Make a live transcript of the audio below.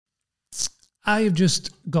I have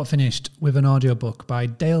just got finished with an audiobook by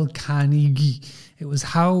Dale Carnegie. It was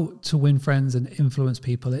How to Win Friends and Influence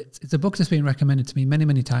People. It's a book that's been recommended to me many,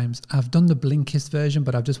 many times. I've done the Blinkist version,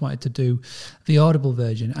 but I've just wanted to do the Audible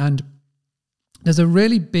version. And there's a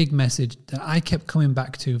really big message that I kept coming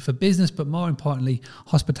back to for business, but more importantly,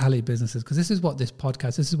 hospitality businesses, because this is what this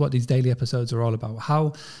podcast, this is what these daily episodes are all about.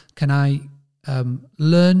 How can I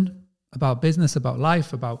learn about business, about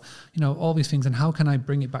life, about, all these things, and how can I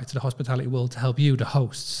bring it back to the hospitality world to help you, the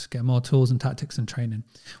hosts, get more tools and tactics and training.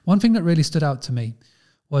 One thing that really stood out to me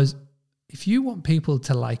was, if you want people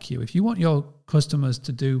to like you, if you want your customers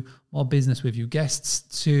to do more business with you,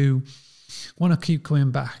 guests to want to keep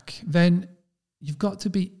coming back, then you've got to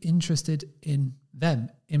be interested in them,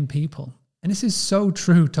 in people. And this is so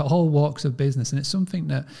true to all walks of business. And it's something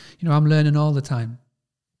that, I'm learning all the time.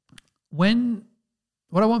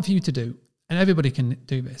 What I want for you to do, and everybody can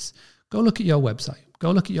do this, go look at your website,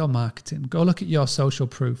 go look at your marketing, go look at your social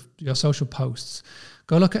proof, your social posts,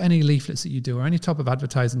 go look at any leaflets that you do or any type of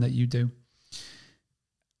advertising that you do.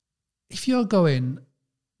 If you're going,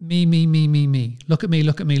 me, look at me,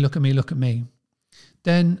 look at me, look at me, look at me,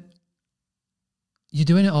 then you're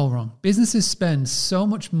doing it all wrong. Businesses spend so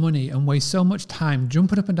much money and waste so much time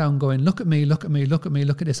jumping up and down going, look at me, look at me, look at me,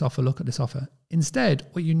 look at this offer, look at this offer. Instead,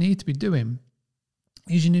 what you need to be doing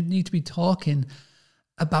is you need to be talking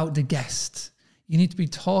about the guest. You need to be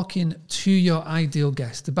talking to your ideal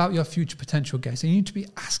guest, about your future potential guest. And you need to be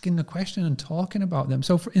asking the question and talking about them.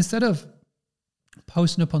 So instead of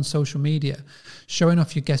posting up on social media, showing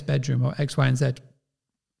off your guest bedroom or X, Y, and Z,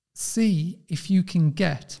 see if you can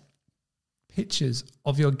get pictures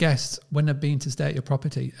of your guests when they're being to stay at your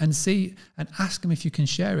property, and see and ask them if you can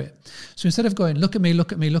share it. So instead of going, look at me,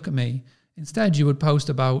 look at me, look at me, instead you would post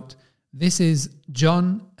about, this is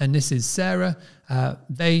John and this is Sarah.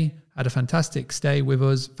 They had a fantastic stay with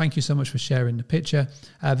us. Thank you so much for sharing the picture.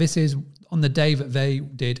 This is on the day that they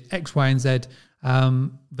did X, Y, and Z.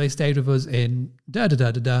 They stayed with us in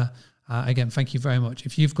da-da-da-da-da. Again, thank you very much.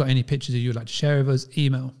 If you've got any pictures that you'd like to share with us,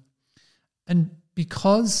 email. And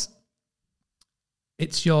because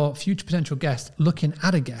it's your future potential guest looking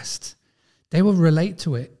at a guest, they will relate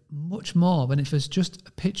to it much more than if it's just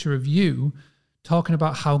a picture of you talking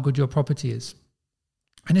about how good your property is.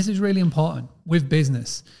 And this is really important with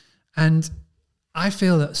business. And I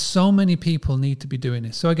feel that so many people need to be doing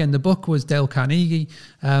this. So again, the book was Dale Carnegie.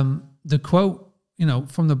 The quote,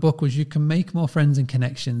 from the book was, you can make more friends and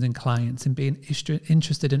connections and clients and being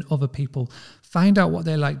interested in other people. Find out what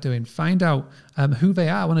they like doing. Find out who they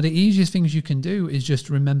are. One of the easiest things you can do is just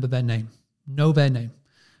remember their name, know their name.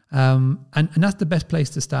 And that's the best place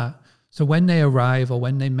to start. So when they arrive or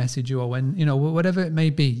when they message you or when, whatever it may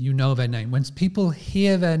be, their name. When people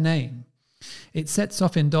hear their name, it sets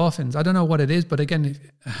off endorphins. I don't know what it is, but again,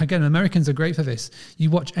 Americans are great for this. You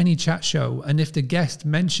watch any chat show, and if the guest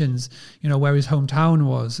mentions, where his hometown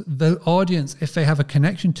was, the audience, if they have a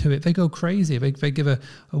connection to it, they go crazy. They give a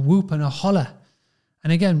whoop and a holler.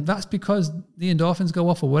 And again, that's because the endorphins go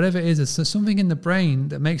off or whatever it is. It's something in the brain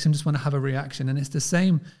that makes them just want to have a reaction. And it's the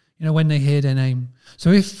same when they hear their name.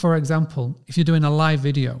 So if, for example, if you're doing a live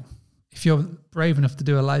video, if you're brave enough to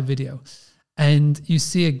do a live video and you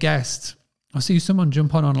see a guest or see someone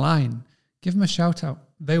jump online, give them a shout out.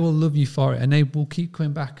 They will love you for it and they will keep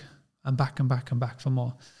coming back and back and back and back for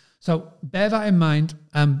more. So bear that in mind.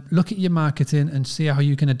 Look at your marketing and see how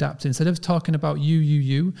you can adapt it. Instead of talking about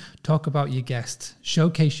you, talk about your guest,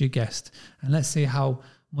 showcase your guest, and let's see how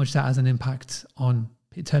much that has an impact on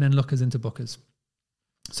turning lookers into bookers.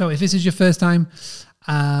 So if this is your first time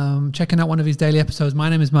checking out one of these daily episodes, my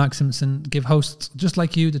name is Mark Simpson. Give hosts just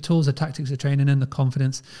like you the tools, the tactics, the training, and the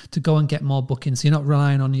confidence to go and get more bookings so you're not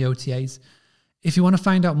relying on the OTAs. If you want to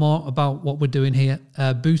find out more about what we're doing here,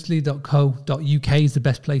 boostly.co.uk is the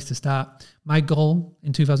best place to start. My goal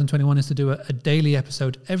in 2021 is to do a daily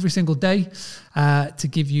episode every single day to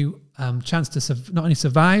give you a chance to not only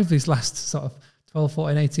survive these last sort of 12,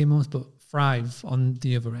 14, 18 months, but thrive on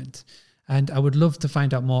the other end. And I would love to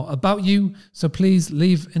find out more about you. So please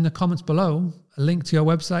leave in the comments below a link to your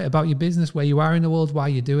website, about your business, where you are in the world, why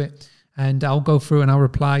you do it. And I'll go through and I'll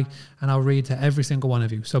reply and I'll read to every single one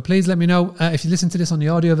of you. So please let me know. If you listen to this on the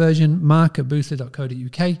audio version,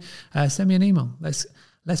 mark@boostly.co.uk, send me an email.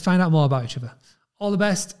 Let's find out more about each other. All the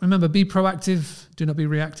best. Remember, be proactive. Do not be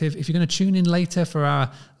reactive. If you're going to tune in later for our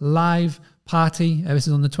live party, this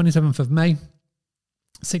is on the 27th of May.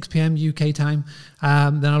 6 p.m. UK time,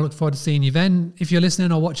 then I look forward to seeing you then. If you're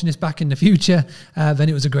listening or watching this back in the future, then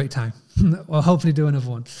it was a great time. We'll hopefully do another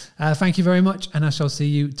one. Thank you very much, and I shall see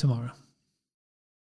you tomorrow.